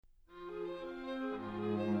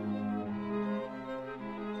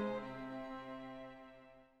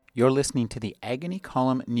You're listening to the Agony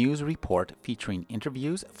Column News Report featuring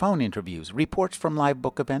interviews, phone interviews, reports from live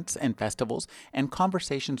book events and festivals, and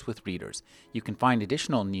conversations with readers. You can find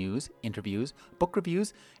additional news, interviews, book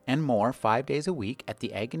reviews, and more 5 days a week at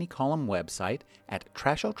the Agony Column website at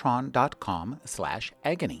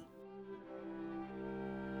trashotron.com/agony.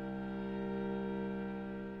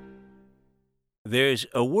 There's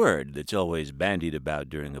a word that's always bandied about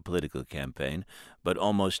during a political campaign, but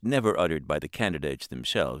almost never uttered by the candidates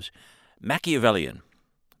themselves: Machiavellian.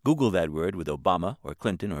 Google that word with Obama or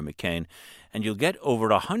Clinton or McCain, and you'll get over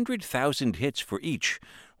 100,000 hits for each,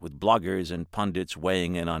 with bloggers and pundits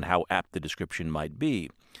weighing in on how apt the description might be.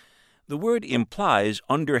 The word implies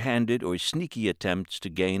underhanded or sneaky attempts to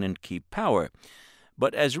gain and keep power.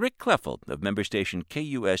 But as Rick Kleffel of member station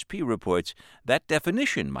KUSP reports, that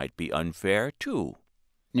definition might be unfair, too.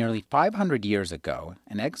 Nearly 500 years ago,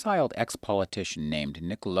 an exiled ex-politician named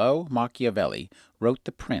Niccolò Machiavelli wrote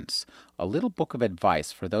The Prince, a little book of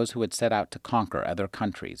advice for those who had set out to conquer other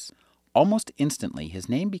countries. Almost instantly, his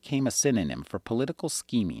name became a synonym for political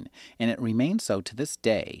scheming, and it remains so to this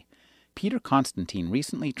day. Peter Constantine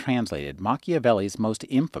recently translated Machiavelli's most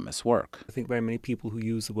infamous work. I think very many people who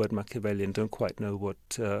use the word Machiavellian don't quite know what,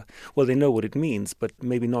 they know what it means, but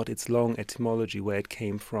maybe not its long etymology, where it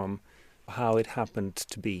came from, how it happened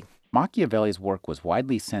to be. Machiavelli's work was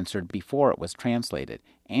widely censored before it was translated,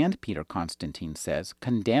 and, Peter Constantine says,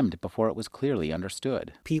 condemned before it was clearly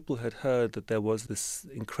understood. People had heard that there was this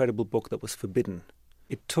incredible book that was forbidden.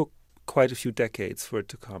 It took quite a few decades for it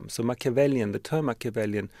to come. So Machiavellian, the term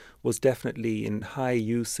Machiavellian, was definitely in high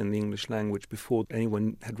use in the English language before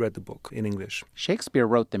anyone had read the book in English. Shakespeare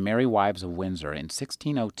wrote The Merry Wives of Windsor in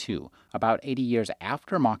 1602, about 80 years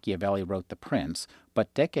after Machiavelli wrote The Prince,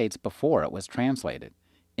 but decades before it was translated.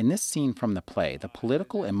 In this scene from the play, the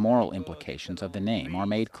political and moral implications of the name are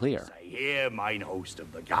made clear. Here, mine host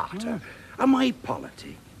of the Garter, am I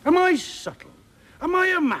politic? Am I subtle? Am I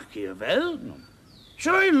a Machiavel?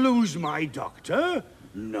 Shall I lose my doctor?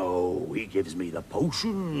 No, he gives me the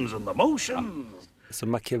potions and the motions. So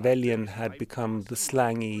Machiavellian had become the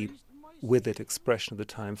slangy, with-it expression of the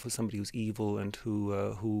time for somebody who's evil and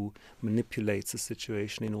who manipulates the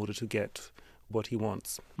situation in order to get what he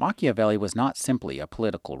wants. Machiavelli was not simply a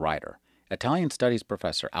political writer. Italian studies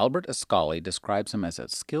professor Albert Ascoli describes him as a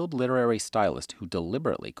skilled literary stylist who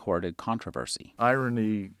deliberately courted controversy.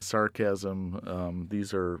 Irony, sarcasm,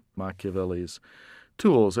 these are Machiavelli's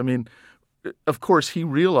tools. I mean, of course, he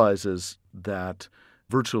realizes that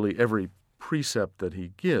virtually every precept that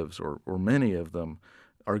he gives, or many of them,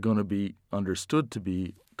 are going to be understood to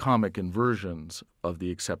be comic inversions of the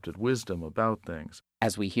accepted wisdom about things.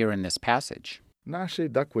 As we hear in this passage.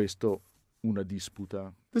 Nasce da questo una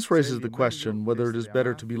disputa. This raises the question whether it is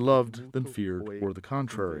better to be loved than feared, or the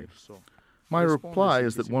contrary. My reply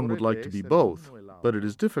is that one would like to be both, but it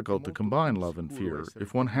is difficult to combine love and fear.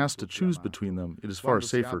 If one has to choose between them, it is far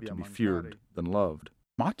safer to be feared than loved.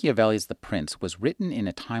 Machiavelli's The Prince was written in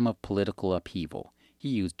a time of political upheaval. He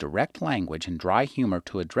used direct language and dry humor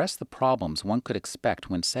to address the problems one could expect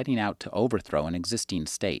when setting out to overthrow an existing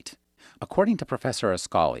state. According to Professor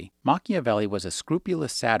Ascoli, Machiavelli was a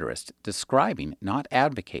scrupulous satirist describing, not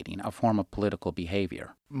advocating, a form of political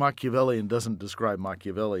behavior. Machiavellian doesn't describe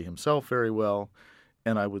Machiavelli himself very well,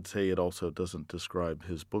 and I would say it also doesn't describe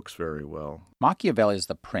his books very well. Machiavelli's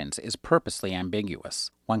The Prince is purposely ambiguous.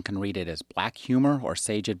 One can read it as black humor or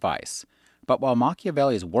sage advice. But while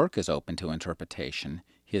Machiavelli's work is open to interpretation,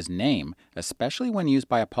 his name, especially when used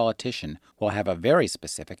by a politician, will have a very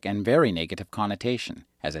specific and very negative connotation,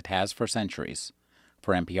 as it has for centuries.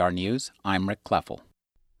 For NPR News, I'm Rick Kleffel.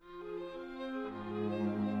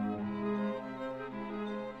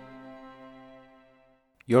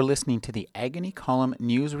 You're listening to the Agony Column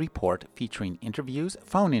News Report featuring interviews,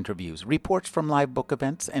 phone interviews, reports from live book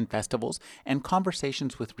events and festivals, and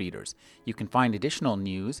conversations with readers. You can find additional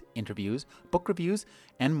news, interviews, book reviews,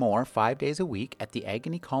 and more 5 days a week at the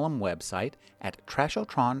Agony Column website at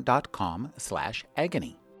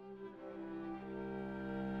trashotron.com/agony.